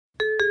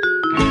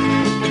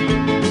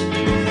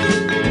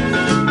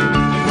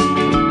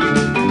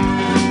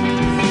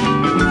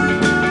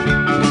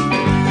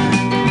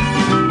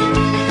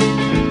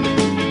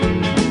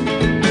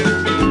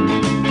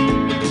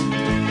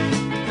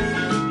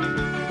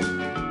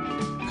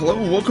Hello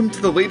and welcome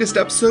to the latest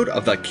episode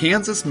of the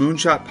Kansas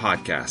Moonshot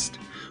Podcast,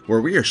 where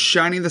we are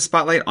shining the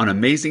spotlight on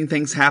amazing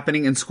things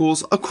happening in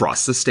schools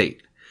across the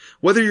state.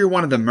 Whether you're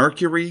one of the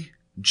Mercury,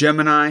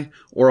 Gemini,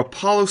 or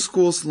Apollo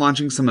schools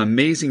launching some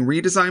amazing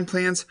redesign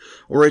plans,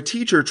 or a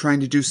teacher trying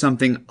to do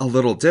something a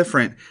little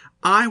different,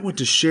 I want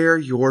to share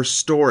your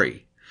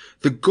story.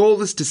 The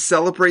goal is to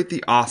celebrate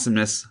the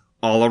awesomeness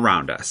all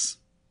around us.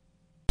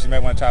 You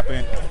might want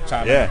to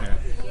chime in here.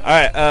 All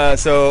right,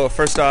 so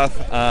first off,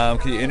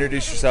 can you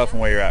introduce yourself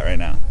and where you're at right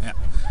now? Yeah.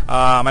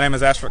 My name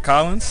is Ashford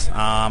Collins.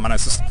 I'm an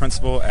assistant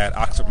principal at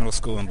Oxford Middle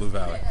School in Blue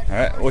Valley. All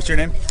right, what's your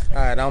name? All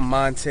right, I'm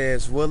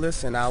Montez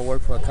Willis, and I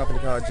work for a company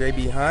called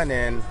JB Hunt,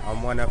 and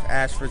I'm one of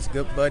Ashford's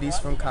good buddies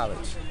from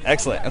college.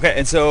 Excellent. Okay,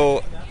 and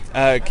so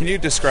can you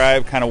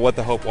describe kind of what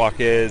the Hope Walk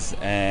is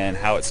and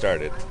how it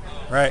started?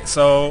 Right,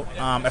 so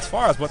as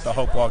far as what the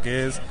Hope Walk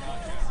is,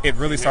 it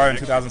really started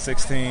in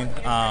 2016.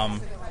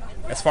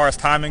 As far as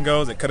timing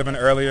goes, it could have been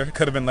earlier, it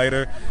could have been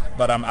later,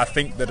 but I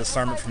think the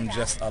discernment from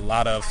just a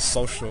lot of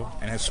social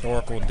and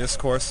historical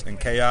discourse and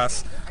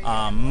chaos,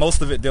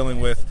 most of it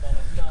dealing with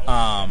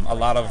a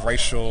lot of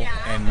racial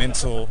and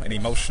mental and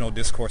emotional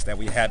discourse that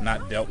we had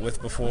not dealt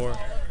with before,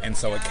 and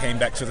so it came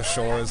back to the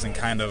shores and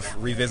kind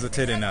of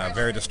revisited in a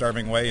very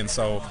disturbing way. And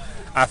so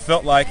I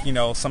felt like,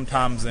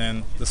 sometimes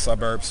in the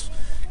suburbs,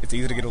 it's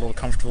easy to get a little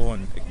comfortable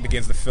and it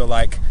begins to feel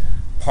like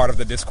part of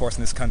the discourse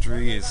in this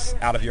country is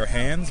out of your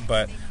hands,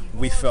 but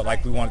we felt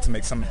like we wanted to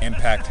make some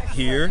impact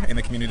here in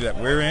the community that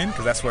we're in,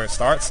 because that's where it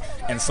starts.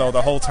 And so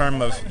the whole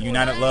term of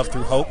United Love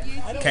Through Hope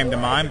came to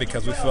mind,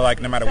 because we feel like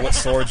no matter what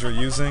swords you're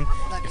using,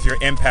 if you're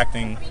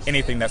impacting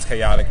anything that's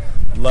chaotic,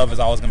 love is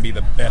always going to be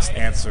the best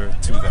answer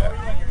to that.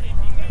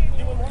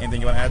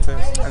 Anything you want to add to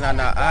this?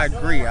 No, I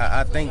agree.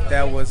 I think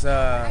that was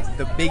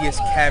the biggest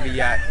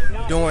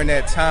caveat. During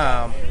that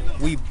time,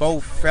 we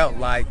both felt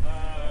like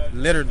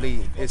literally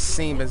it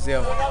seemed as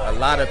if a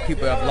lot of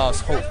people have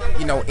lost hope,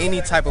 any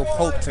type of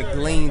hope to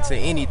glean to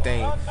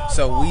anything.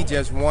 So we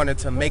just wanted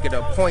to make it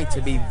a point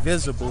to be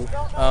visible,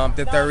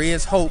 that there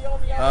is hope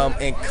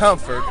and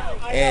comfort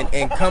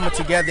and coming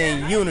together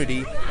in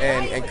unity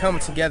and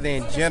coming together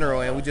in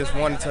general. And we just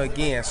wanted to,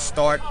 again,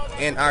 start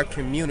in our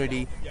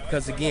community,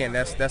 because, again,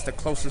 that's the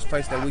closest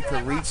place that we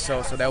could reach.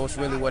 So that was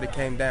really what it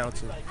came down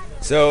to.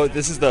 So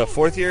this is the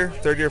fourth year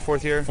doing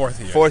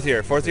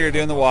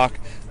the walk.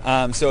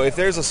 So if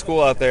there's a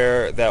school out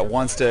there that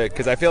wants to,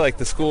 because I feel like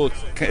the school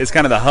is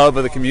kind of the hub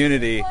of the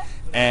community,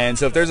 and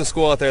so if there's a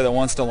school out there that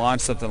wants to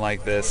launch something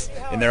like this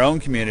in their own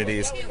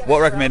communities, what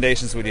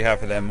recommendations would you have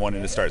for them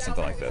wanting to start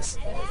something like this?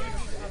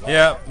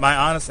 Yeah, my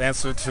honest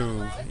answer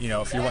to,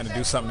 if you want to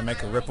do something to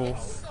make a ripple,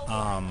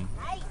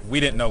 we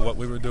didn't know what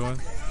we were doing,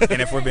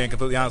 and if we're being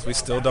completely honest, we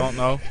still don't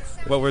know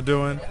what we're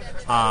doing.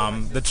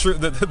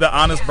 The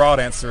honest, broad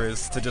answer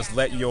is to just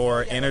let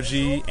your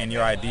energy and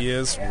your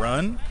ideas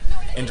run,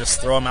 and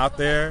just throw them out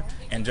there,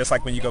 and just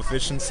like when you go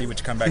fishing, see what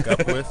you come back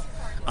up with.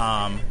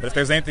 But if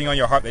there's anything on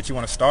your heart that you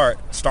want to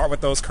start with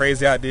those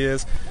crazy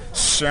ideas,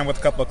 share them with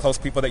a couple of close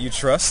people that you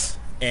trust,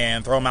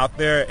 and throw them out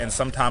there. And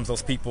sometimes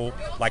those people,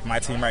 like my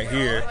team right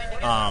here,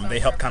 they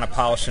help kind of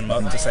polish them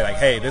up to say, like,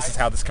 hey, this is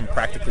how this can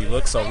practically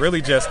look. So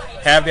really just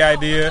have the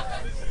idea,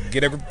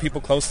 get people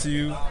close to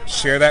you,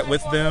 share that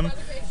with them,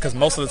 because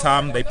most of the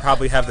time they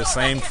probably have the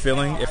same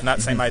feeling, if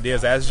not same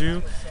ideas as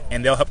you,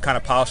 and they'll help kind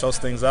of polish those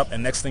things up.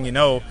 And next thing you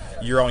know,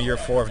 you're on year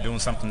 4 of doing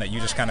something that you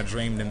just kind of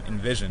dreamed and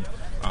envisioned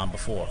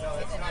before.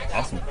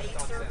 Awesome.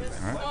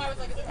 All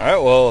right,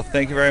 well,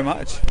 thank you very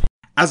much.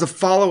 As a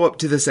follow-up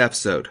to this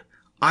episode,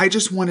 I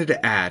just wanted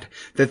to add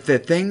that the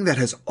thing that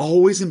has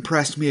always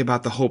impressed me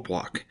about the Hope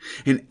Walk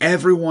and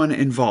everyone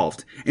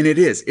involved, and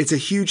it's a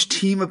huge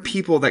team of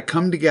people that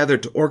come together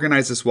to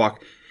organize this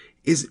walk,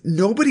 is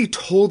nobody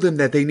told them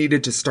that they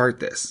needed to start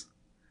this.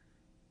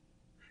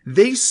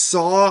 They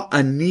saw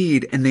a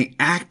need and they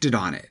acted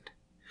on it.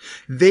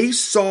 They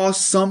saw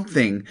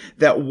something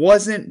that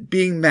wasn't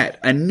being met,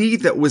 a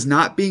need that was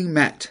not being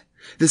met,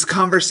 this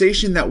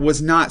conversation that was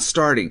not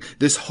starting,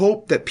 this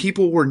hope that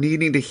people were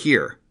needing to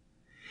hear.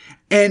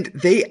 And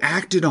they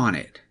acted on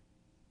it.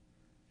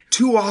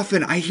 Too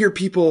often I hear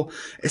people,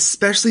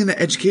 especially in the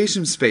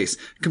education space,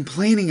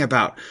 complaining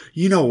about,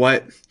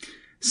 if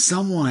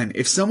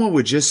someone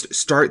would just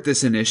start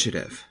this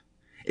initiative,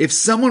 if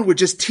someone would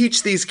just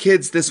teach these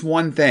kids this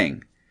one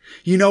thing,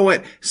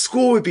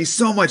 school would be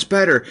so much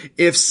better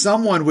if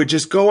someone would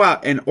just go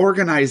out and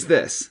organize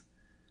this.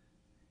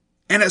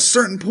 And at a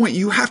certain point,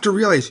 you have to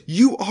realize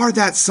you are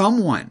that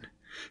someone.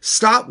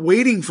 Stop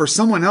waiting for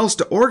someone else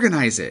to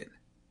organize it.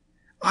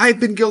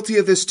 I've been guilty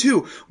of this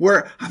too,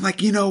 where I'm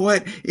like,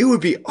 it would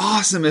be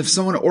awesome if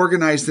someone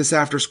organized this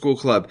after school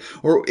club,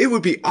 or it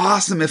would be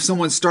awesome if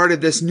someone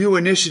started this new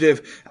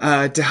initiative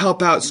to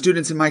help out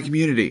students in my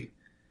community.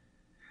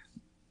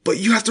 But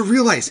you have to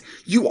realize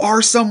you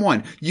are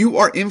someone, you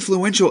are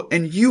influential,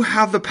 and you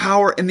have the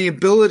power and the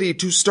ability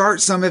to start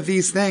some of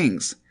these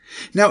things.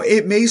 Now,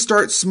 it may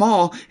start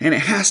small and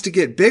it has to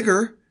get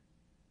bigger,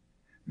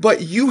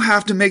 but you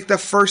have to make the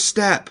first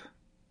step.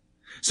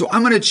 So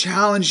I'm going to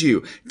challenge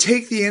you.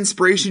 Take the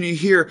inspiration you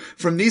hear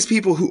from these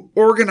people who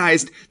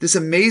organized this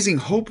amazing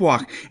Hope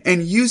Walk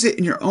and use it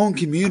in your own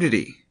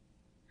community.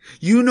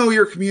 You know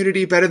your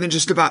community better than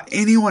just about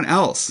anyone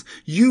else.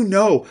 You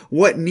know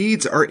what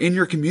needs are in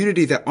your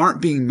community that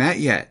aren't being met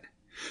yet.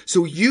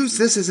 So use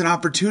this as an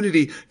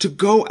opportunity to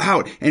go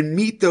out and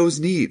meet those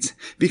needs.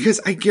 Because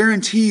I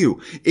guarantee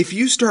you, if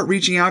you start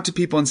reaching out to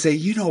people and say,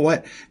 you know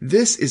what,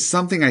 this is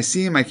something I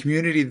see in my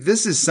community,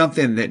 this is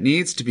something that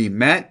needs to be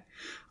met,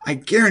 I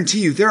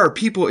guarantee you there are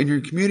people in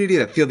your community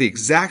that feel the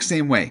exact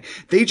same way.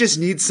 They just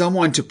need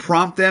someone to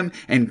prompt them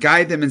and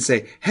guide them and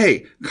say,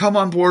 hey, come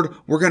on board,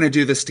 we're going to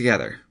do this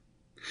together.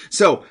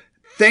 So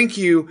thank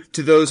you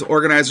to those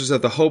organizers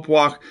of the Hope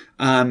Walk.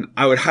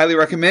 I would highly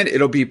recommend it.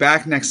 It'll be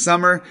back next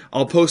summer.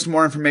 I'll post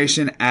more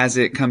information as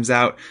it comes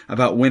out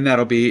about when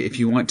that'll be if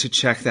you want to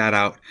check that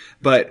out.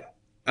 But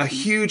a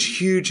huge,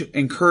 huge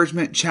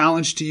encouragement,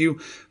 challenge to you.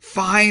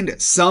 Find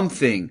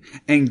something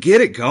and get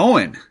it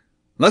going.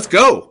 Let's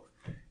go.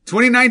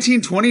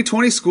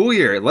 2019-2020 school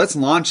year. Let's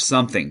launch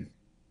something.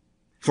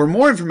 For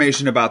more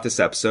information about this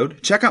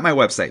episode, check out my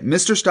website,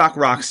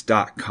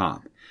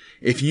 MrStockRocks.com.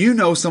 If you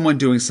know someone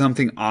doing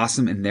something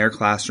awesome in their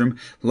classroom,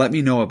 let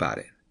me know about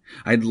it.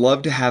 I'd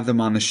love to have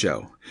them on the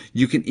show.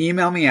 You can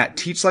email me at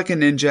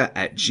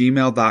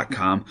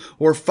teachlikeaninja@gmail.com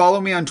or follow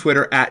me on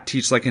Twitter at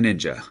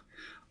teachlikeaninja.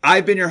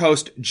 I've been your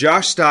host,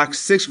 Josh Stock,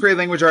 6th grade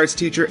language arts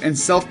teacher and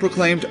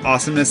self-proclaimed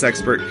awesomeness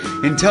expert.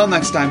 Until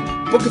next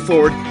time, book it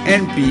forward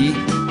and be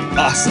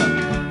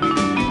awesome.